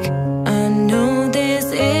weak. I know this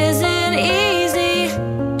isn't easy.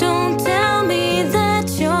 Don't tell me that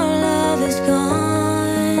your love is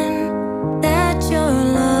gone, that your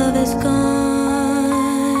love is gone.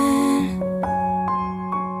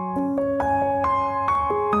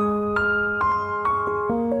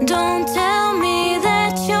 Don't tell me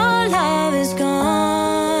that your love is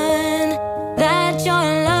gone, that your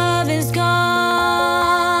love is gone.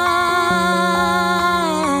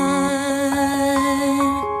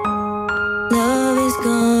 Love is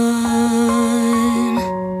gone.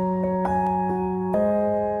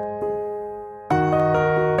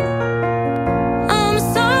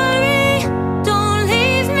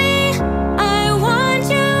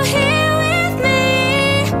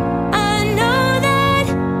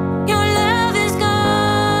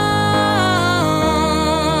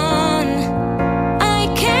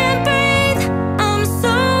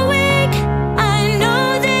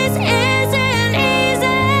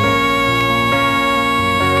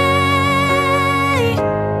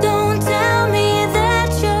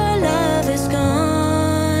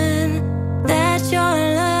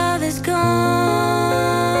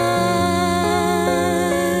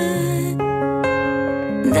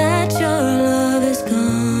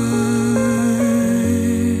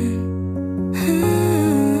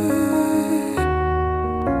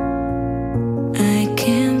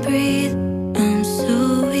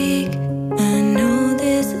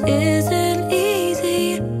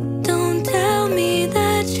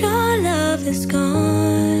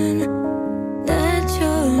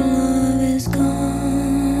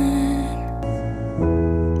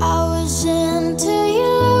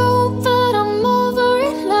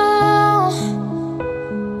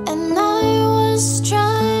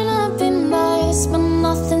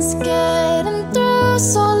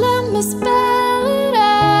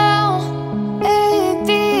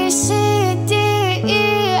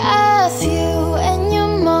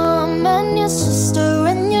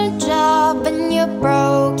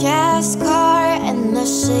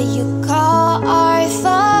 you call art.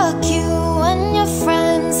 Fuck you and your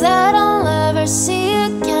friends that I'll never see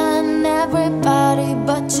again. Everybody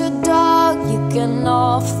but your dog, you can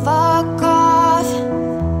all fuck off.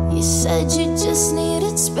 You said you just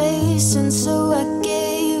needed space, and so I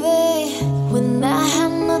gave it. When I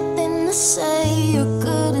had nothing to say, you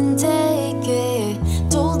couldn't take it.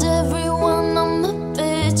 Told everyone I'm a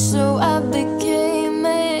bitch, so I became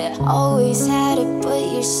it. Always had to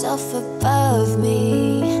put yourself above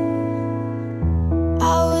me.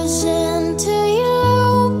 I was into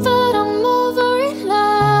you, but I'm over it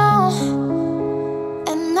now.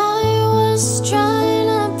 And I was trying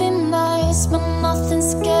to be nice, but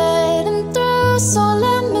nothing's getting through, so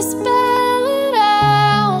let me spell it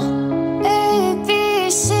out. A, B,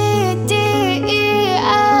 C, D, E,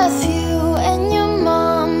 F, you and your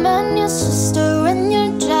mom and your sister and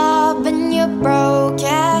your job and your broke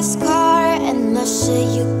ass car and the shit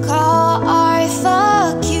you call art.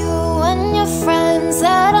 Fuck you and your friends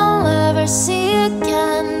that I'll never see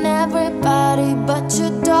again. Everybody but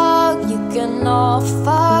your dog, you can all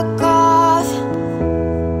fuck off.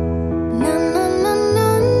 Na na na na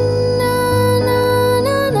na na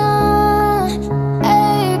na na.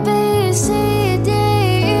 A, B, C, D,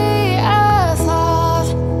 E, F off.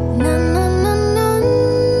 Na na na na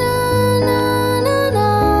na na na na.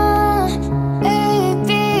 A, B,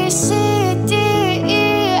 C, D, E,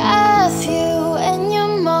 F, you and your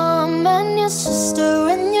mom and your sister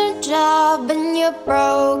and your job and your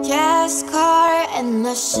broke ass car and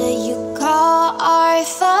the shit you call art.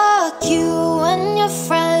 Fuck you and your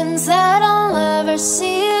friends that I'll never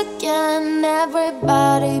see again.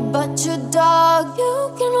 Everybody but your dog,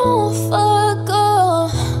 you can all fuck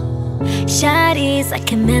off. Shawty's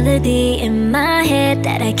like a melody in my head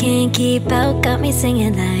that I can't keep out. Got me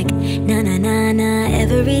singing like na na na na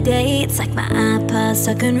every day. It's like my iPod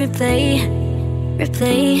stuck on replay.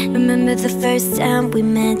 Remember the first time we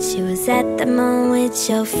met? You was at the mall with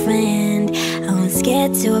your friend. I was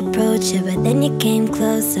scared to approach you, but then you came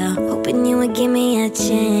closer, hoping you would give me a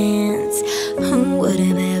chance. Who would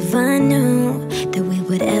have ever knew that we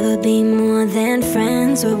would ever be more than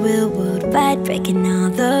friends? We're real worldwide, breaking all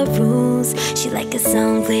the rules. She like a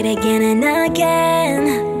song played again and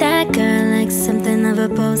again. That girl likes something of a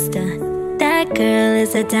poster. That girl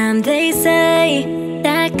is a dime, they say.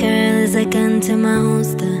 That girl is a gun to my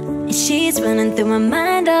holster, and she's running through my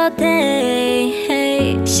mind all day.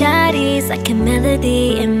 Hey, Shawty's like a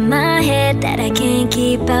melody in my head that I can't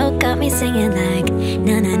keep out. Got me singing like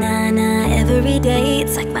na na na na every day.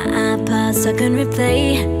 It's like my iPod stuck on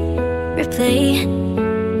replay.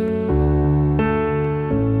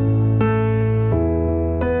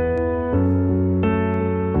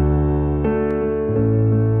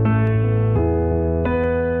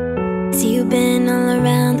 See, you've been all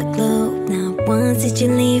around the globe. Not once did you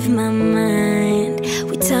leave my mind.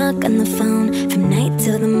 We talk on the phone from night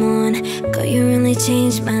till the morn. Girl, you really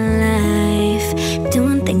changed my life.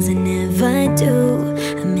 Doing things I never do.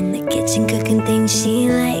 I'm in the kitchen cooking things she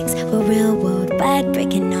likes. We're real worldwide,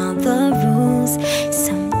 breaking all the rules.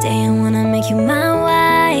 Someday I wanna make you my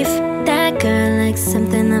wife. That girl likes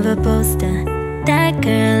something of a poster. That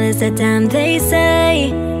girl is a dime, they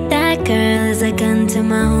say. That girl is a gun to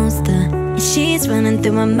my holster, and she's running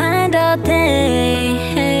through my mind all day.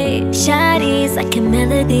 Hey, Shawty's like a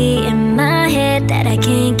melody in my head that I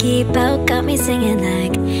can't keep out. Got me singing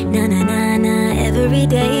like na na na na every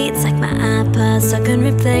day. It's like my iPod stuck on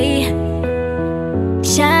replay.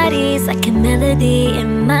 Shawty's like a melody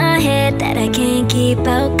in my head that I can't keep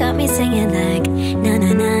out. Got me singing like na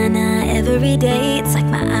na na na every day. It's like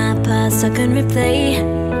my iPod stuck on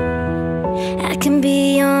replay. I can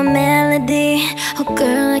be your melody. Oh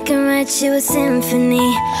girl, I can write you a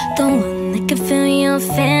symphony. The one that can fill your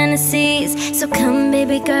fantasies. So come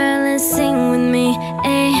baby girl and sing with me.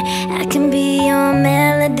 Ay, I can be your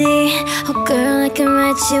melody. Oh girl, I can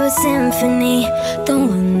write you a symphony. The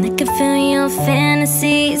one that can fill your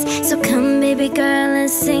fantasies. So come baby girl and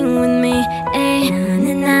sing with me. Ay, na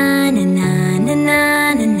na na na na na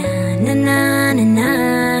na na na na na na na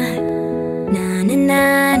na na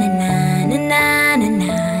na na. Na na na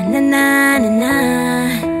na na na na.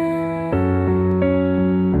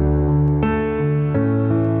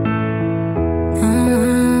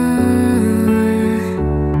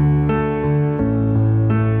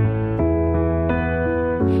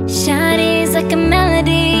 Shawty's like a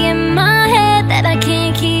melody in my head that I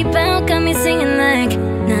can't keep out. Got me singing like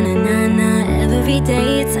na na na na every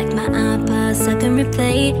day. It's like my iPod stuck on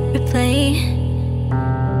replay.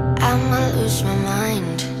 I'ma lose my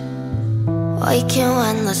mind. Waking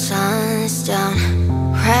when the sun's down,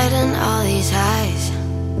 riding all these highs.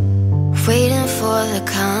 waiting for the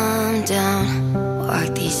calm down.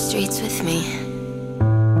 Walk these streets with me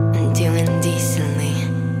and do indecently.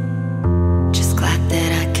 Just glad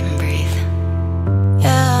that I can breathe.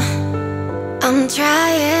 Yeah, I'm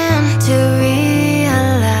trying to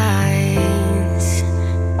realize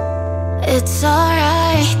it's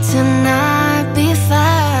alright to not be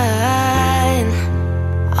fine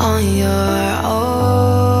on your own.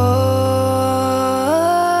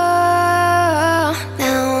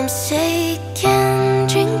 Now I'm shaking,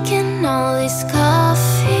 drinking all this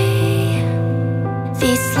coffee.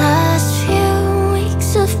 These last few weeks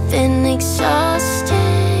have been exhausting.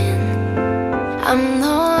 I'm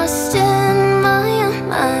lost in my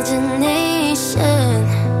imagination,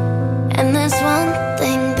 and there's one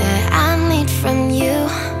thing that I need from you.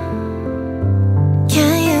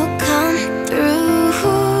 Can you come through?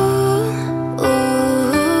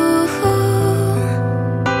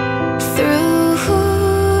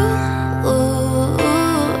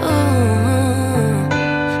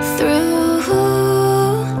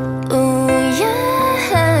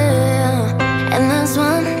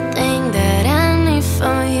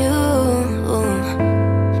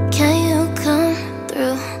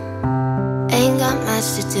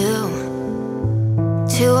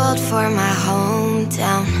 Too old for my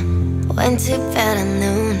hometown. Went to bed at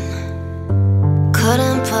noon.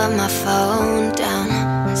 Couldn't put my phone down.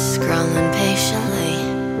 Scrolling patiently.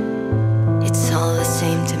 It's all the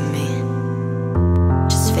same to me.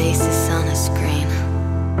 Just faces on a screen.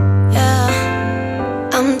 Yeah,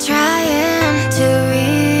 I'm trying to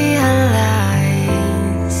realize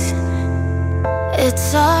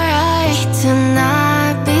it's alright to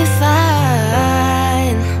not be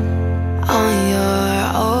fine on your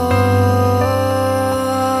own.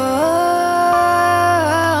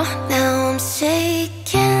 Now I'm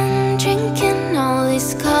shaking, drinking all this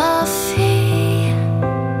coffee.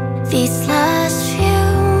 These last few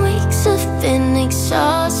weeks have been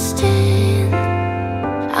exhausting.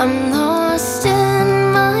 I'm lost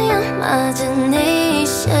in my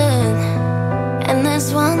imagination, and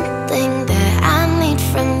there's one thing that I need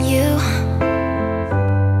from you.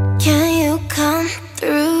 Can you come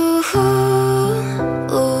through?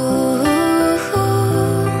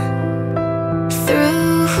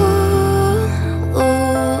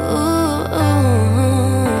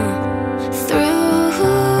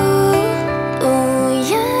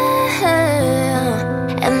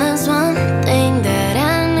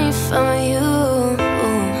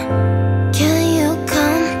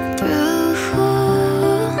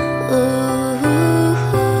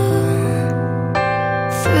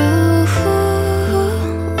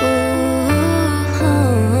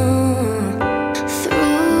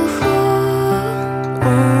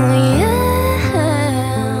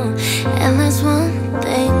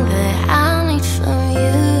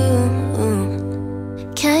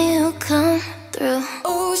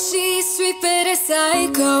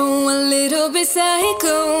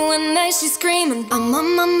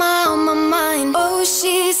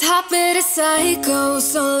 Psycho,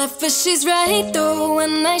 so left but she's right though.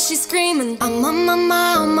 One night she's screaming, I'm on my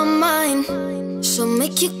mind. She'll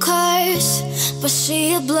make you curse, but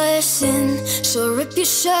she a blessing. She'll rip your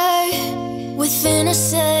shirt within a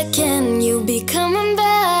second. You'll be coming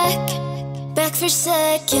back for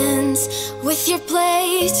seconds with your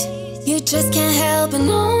plate. You just can't help it,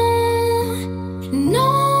 no.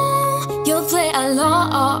 You'll play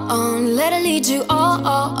along, let her lead you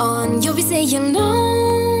on. You'll be saying no,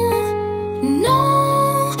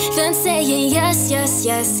 then saying yes,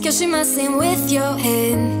 cause she messing with your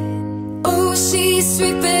head. Oh, she's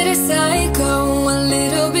sweet but a psycho, a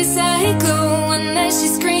little bit psycho. One night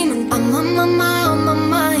she's screaming, I'm on my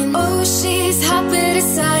mind. Oh, she's hot but a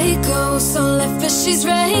psycho, so left but she's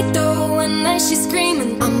right though. One night she's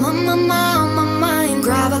screaming, I'm on my mind.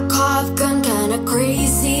 Grab a cough gun, kinda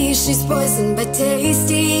crazy. She's poison but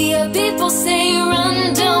tasty. Yeah, people say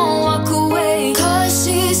run, don't walk away. Cause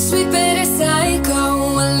she's sweet but a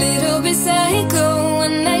psycho, a little bit psycho.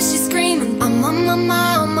 One night she's screaming, I'm on my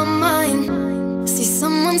mind. See,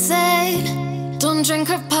 someone said, don't drink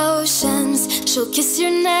her potions. She'll kiss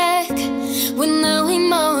your neck with no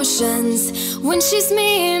emotions. When she's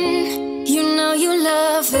mean, you know you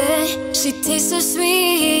love it. She tastes so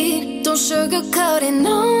sweet, don't sugarcoat it,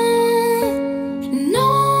 no.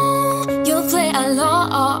 You'll play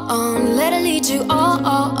along, let her lead you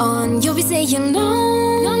on. You'll be saying no.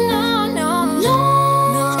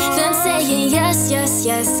 Then saying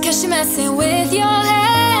yes, cause she messing with your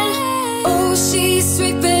head. Oh, she's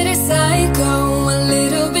sweet but a psycho, a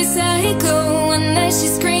little bit psycho. One night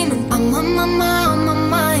she's screaming, I'm on my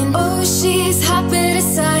mind. Oh, she's hot but a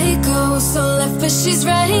psycho, so left but she's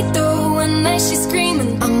right though. One night she's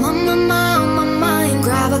screaming, I'm on my mind, on my mind.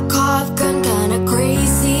 Grab a cough gun, kinda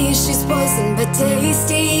crazy. She's poison but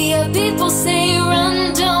tasty. Yeah, people say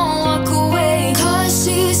run, don't walk away. Cause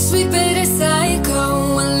she's sweet but a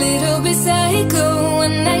psycho, a little bit psycho.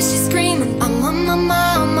 One night she's screaming, I'm on my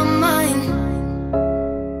mind, on my mind.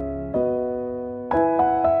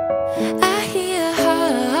 I hear her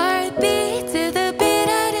heartbeat to the beat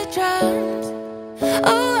of the drums.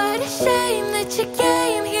 Oh, what a shame that you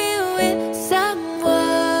came here with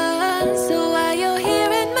someone. So while you're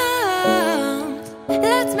here in my arms,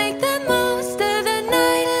 let's make the most of the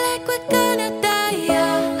night like we're gonna die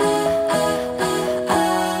young.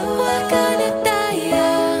 We're gonna die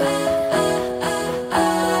young.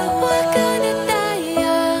 We're gonna die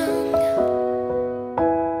young.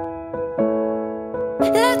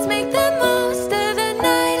 Let's make the most of the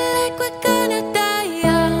night like we're gonna die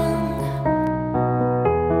young.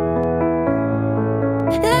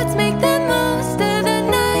 Let's make the most of the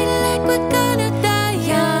night like we're gonna die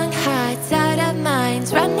young. Hearts out of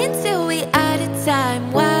minds, running till we out of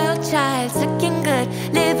time. Wild child, looking good,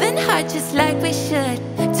 living hard just like we should.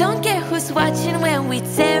 Don't care who's watching when we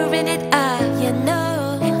tearing it up. You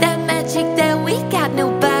know that magic that we got,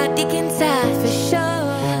 nobody can touch for sure.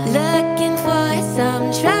 Looking for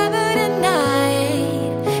some trouble tonight.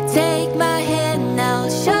 Take my hand, I'll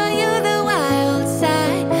show you the wild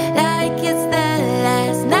side. Like it's the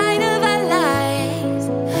last night of our lives.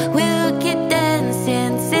 We'll keep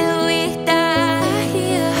dancing till we die. I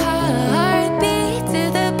hear her heartbeat to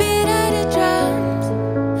the beat of the drums.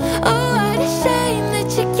 Oh, what a shame that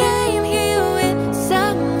you came here with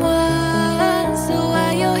someone. So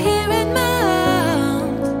while you're here in my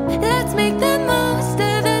arms, let's make the most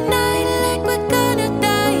of the night like we're gonna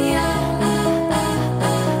die young.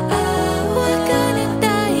 We're gonna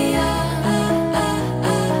die young.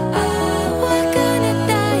 We're gonna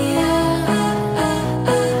die young.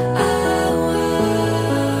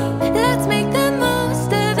 Let's make the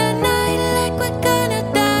most of the night like we're gonna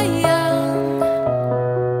die young.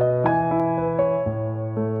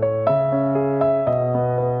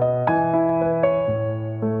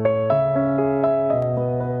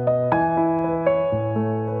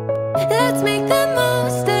 Let's make the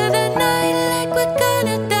most of the night like we're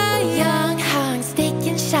gonna die young. Hunks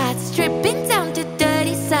taking shots, stripping down to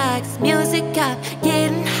dirty socks. Music up,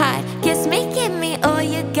 getting hot. Kiss me, give me all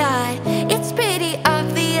you got. It's pretty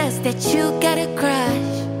obvious that you got a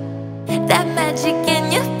crush. That magic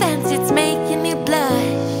in your pants, it's making me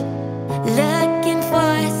blush. Looking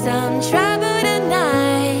for some trouble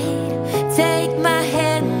tonight. Take my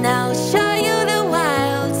hand, I'll show you the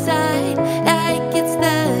wild side. Like it's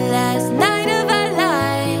the last night of our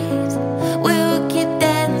lives. We'll keep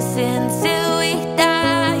dancing till we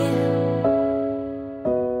die.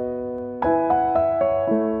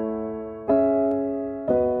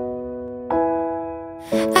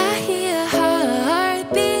 I hear her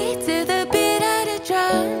heartbeat to the beat of the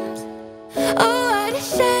drums. Oh, what a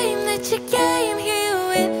shame that you came here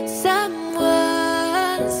with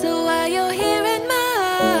someone. So while you're here in my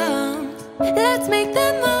arms, let's make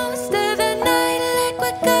the most of the night like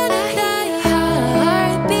we're gonna die. Her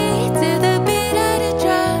heartbeat to the beat of the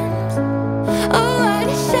drums. Oh, what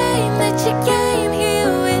a shame that you came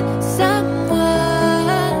here with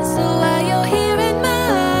someone. So while you're here in my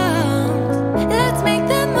arms, let's make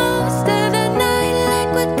the most of the night like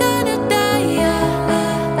we're gonna die young.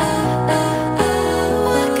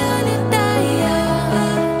 We're gonna die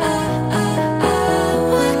young.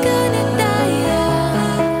 We're gonna die young.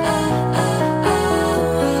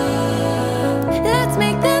 Let's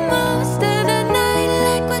make the